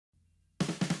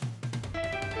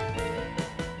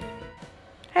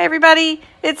Hey everybody,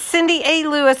 it's Cindy A.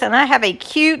 Lewis and I have a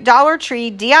cute Dollar Tree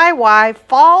DIY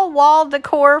fall wall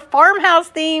decor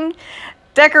farmhouse themed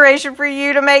decoration for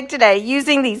you to make today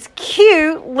using these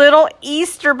cute little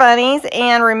Easter bunnies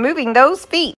and removing those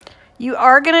feet. You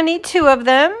are going to need 2 of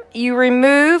them. You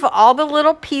remove all the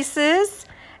little pieces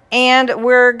and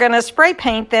we're going to spray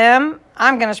paint them.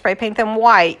 I'm going to spray paint them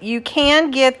white. You can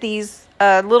get these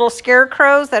little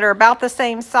scarecrows that are about the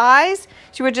same size.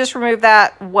 So you would just remove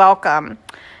that, welcome.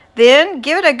 Then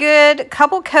give it a good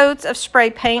couple coats of spray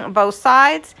paint on both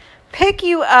sides. Pick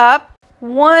you up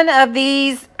one of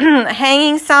these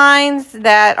hanging signs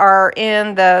that are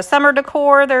in the summer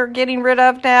decor they're getting rid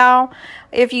of now.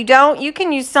 If you don't, you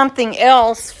can use something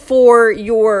else for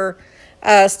your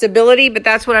stability, but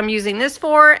that's what I'm using this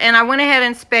for. And I went ahead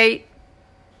and spray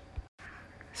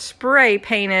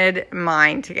painted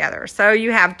mine together. So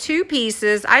you have 2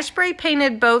 pieces. I spray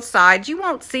painted both sides. You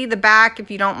won't see the back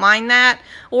if you don't mind that,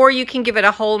 or you can give it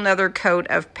a whole nother coat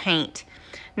of paint.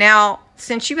 Now,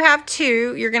 since you have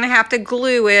 2, you're going to have to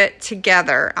glue it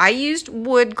together. I used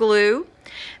wood glue.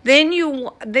 Then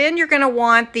you're going to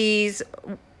want these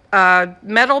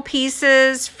metal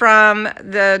pieces from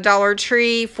the Dollar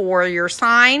Tree for your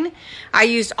sign. I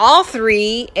used all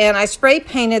 3 and I spray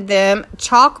painted them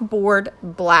chalkboard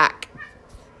black.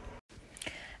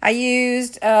 I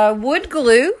used wood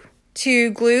glue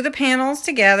to glue the panels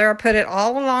together. I put it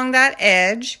all along that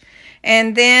edge,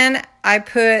 and then I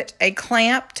put a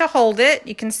clamp to hold it.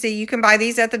 You can see, you can buy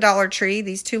these at the Dollar Tree,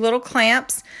 these 2 little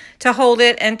clamps to hold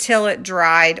it until it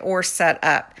dried or set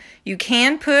up. You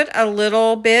can put a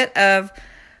little bit of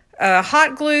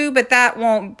hot glue, but that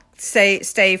won't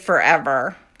stay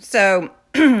forever. So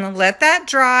let that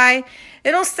dry.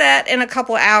 It'll set in a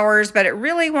couple hours, but it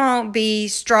really won't be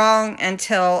strong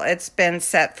until it's been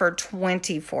set for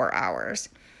 24 hours.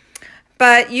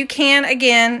 But you can,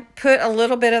 again, put a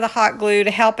little bit of the hot glue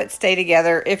to help it stay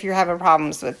together if you're having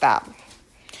problems with that.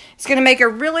 It's going to make a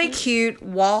really cute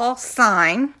wall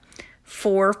sign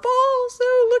for fall. So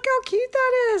look how cute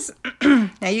that is.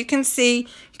 Now you can see,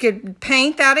 you could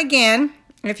paint that again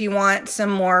if you want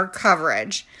some more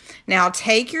coverage. Now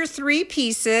take your 3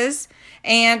 pieces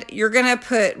and you're going to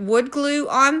put wood glue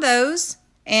on those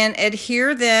and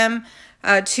adhere them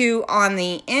to on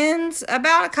the ends,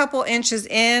 about a couple inches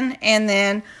in, and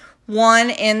then 1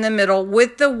 in the middle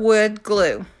with the wood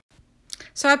glue.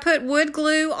 So I put wood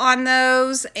glue on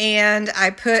those, and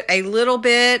I put a little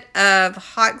bit of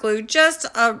hot glue, just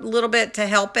a little bit to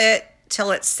help it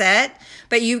till it's set.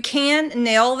 But you can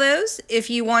nail those if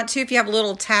you want to, if you have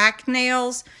little tack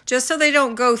nails, just so they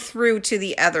don't go through to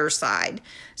the other side.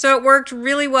 So it worked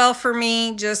really well for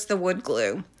me, just the wood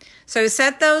glue. So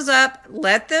set those up,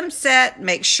 let them set,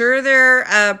 make sure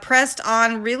they're pressed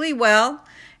on really well,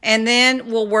 and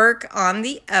then we'll work on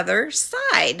the other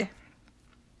side.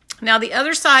 Now the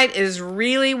other side is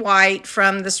really white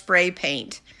from the spray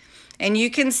paint. And you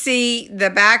can see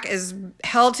the back is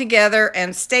held together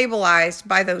and stabilized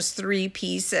by those 3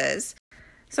 pieces.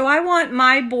 So I want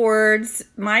my boards,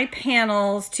 my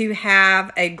panels, to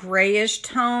have a grayish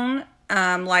tone,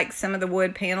 like some of the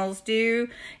wood panels do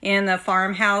in the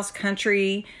farmhouse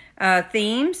country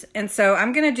themes. And so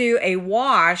I'm going to do a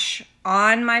wash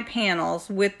on my panels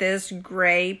with this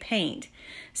gray paint.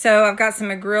 So I've got some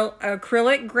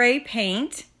acrylic gray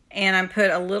paint, and I put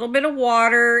a little bit of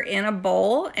water in a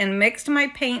bowl and mixed my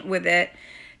paint with it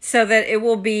so that it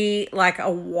will be like a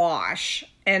wash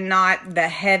and not the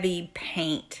heavy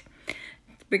paint,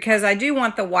 because I do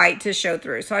want the white to show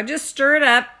through. So I just stir it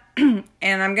up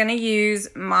and I'm going to use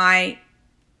my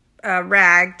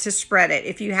rag to spread it.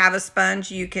 If you have a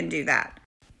sponge, you can do that.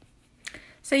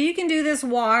 So you can do this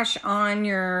wash on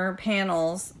your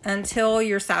panels until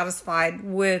you're satisfied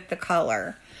with the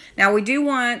color. Now we do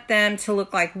want them to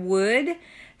look like wood.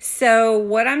 So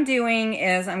what I'm doing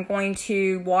is I'm going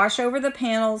to wash over the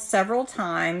panels several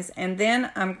times, and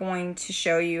then I'm going to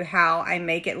show you how I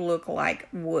make it look like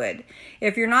wood.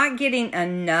 If you're not getting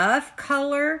enough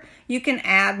color, you can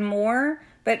add more,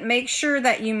 but make sure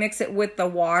that you mix it with the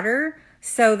water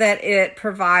so that it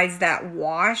provides that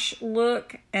wash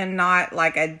look and not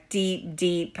like a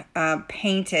deep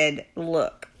painted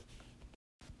look.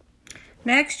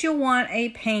 Next, you'll want a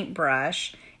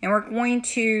paintbrush, and we're going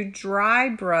to dry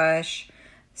brush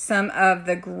some of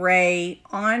the gray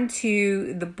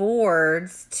onto the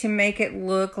boards to make it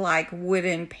look like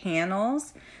wooden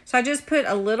panels. So I just put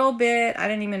a little bit, I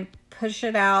didn't even push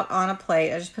it out on a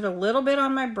plate. I just put a little bit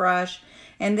on my brush,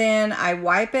 and then I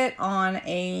wipe it on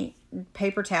a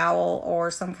paper towel or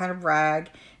some kind of rag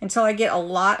until I get a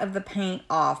lot of the paint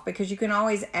off, because you can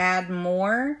always add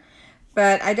more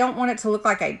but I don't want it to look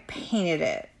like I painted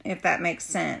it, if that makes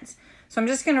sense. So I'm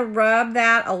just going to rub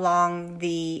that along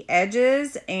the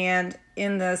edges and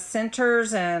in the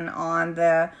centers and on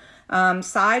the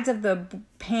sides of the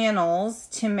panels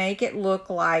to make it look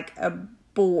like a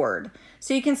board.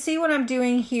 So you can see what I'm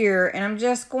doing here, and I'm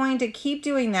just going to keep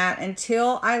doing that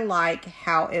until I like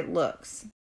how it looks.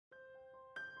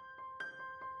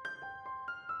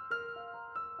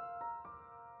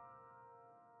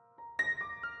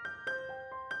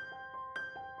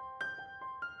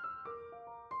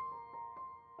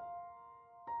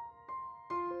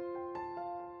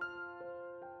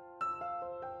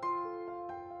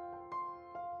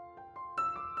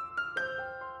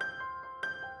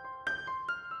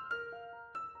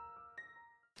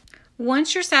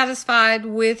 Once you're satisfied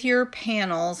with your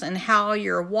panels and how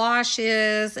your wash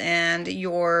is and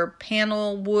your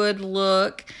panel wood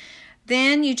look,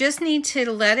 then you just need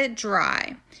to let it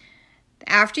dry.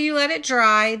 After you let it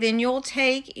dry, then you'll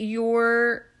take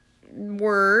your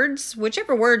words,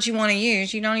 whichever words you want to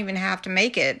use. You don't even have to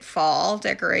make it fall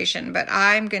decoration, but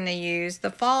I'm going to use the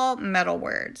fall metal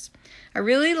words. I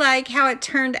really like how it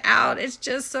turned out. It's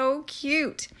just so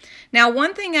cute. Now,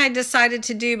 one thing I decided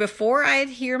to do before I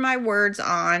adhere my words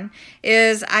on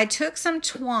is I took some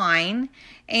twine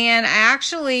and I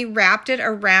actually wrapped it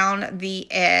around the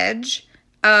edge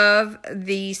of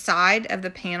the side of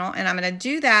the panel, and I'm going to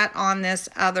do that on this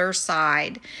other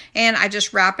side. And I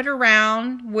just wrap it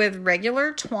around with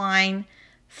regular twine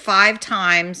 5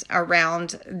 times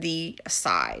around the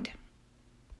side.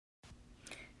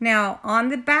 Now, on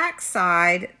the back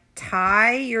side,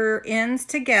 tie your ends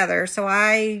together. So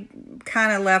I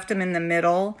kind of left them in the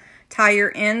middle. Tie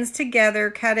your ends together,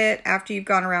 cut it after you've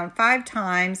gone around 5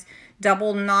 times,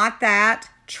 double knot that,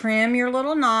 trim your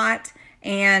little knot,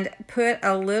 and put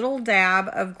a little dab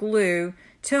of glue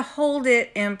to hold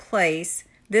it in place.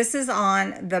 This is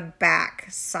on the back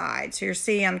side. So you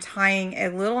see I'm tying a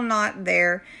little knot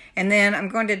there, and then I'm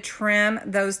going to trim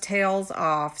those tails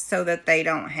off so that they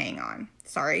don't hang on.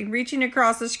 Sorry, reaching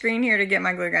across the screen here to get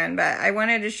my glue gun, but I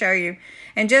wanted to show you.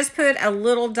 And just put a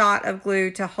little dot of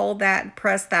glue to hold that,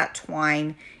 press that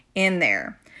twine in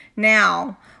there.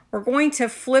 Now, we're going to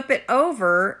flip it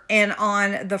over, and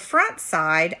on the front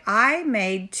side, I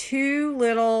made 2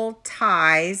 little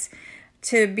ties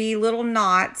to be little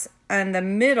knots in the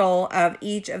middle of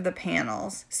each of the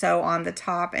panels. So on the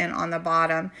top and on the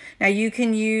bottom. Now you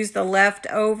can use the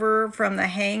leftover from the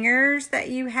hangers that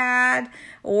you had,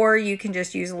 or you can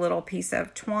just use a little piece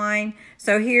of twine.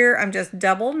 So here I'm just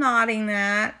double knotting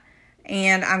that,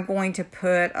 and I'm going to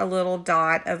put a little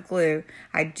dot of glue.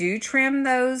 I do trim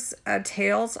those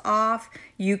tails off.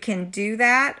 You can do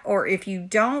that, or if you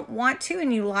don't want to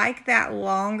and you like that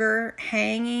longer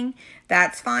hanging,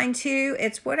 that's fine too.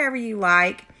 It's whatever you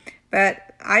like,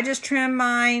 but I just trim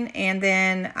mine and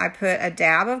then I put a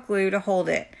dab of glue to hold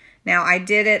it. Now I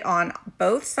did it on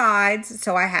both sides,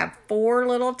 so I have 4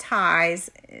 little ties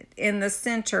in the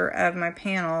center of my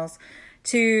panels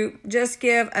to just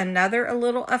give a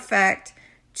little effect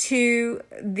to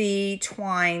the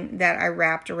twine that I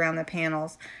wrapped around the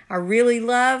panels. I really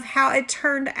love how it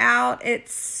turned out.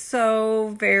 It's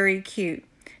so very cute.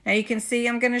 Now you can see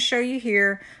I'm going to show you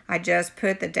here. I just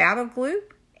put the dab of glue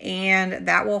and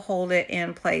that will hold it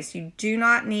in place. You do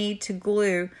not need to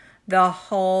glue the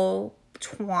whole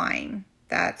twine.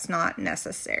 That's not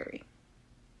necessary.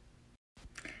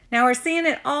 Now we're seeing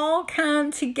it all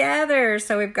come together.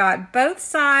 So we've got both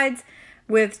sides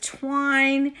with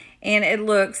twine and it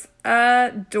looks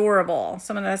adorable.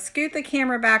 So I'm going to scoot the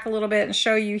camera back a little bit and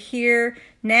show you here.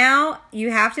 Now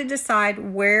you have to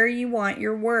decide where you want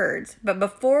your words. But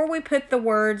before we put the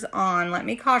words on, let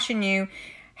me caution you,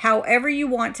 however you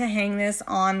want to hang this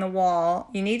on the wall,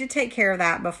 you need to take care of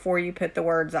that before you put the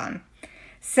words on.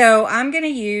 So I'm going to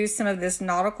use some of this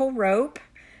Nautical rope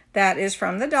that is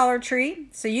from the Dollar Tree.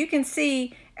 So you can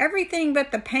see everything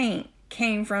but the paint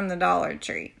came from the Dollar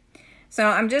Tree. So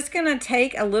I'm just going to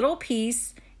take a little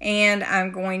piece and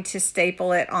I'm going to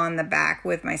staple it on the back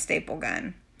with my staple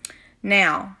gun.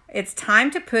 Now, it's time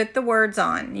to put the words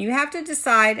on. You have to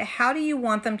decide how do you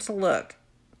want them to look.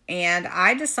 And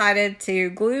I decided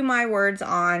to glue my words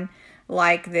on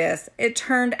like this. It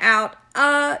turned out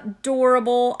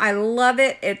adorable. I love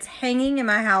it. It's hanging in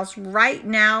my house right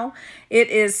now. It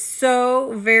is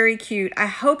so very cute. I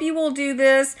hope you will do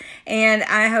this, and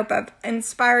I hope I've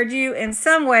inspired you in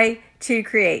some way to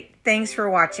create. Thanks for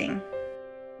watching.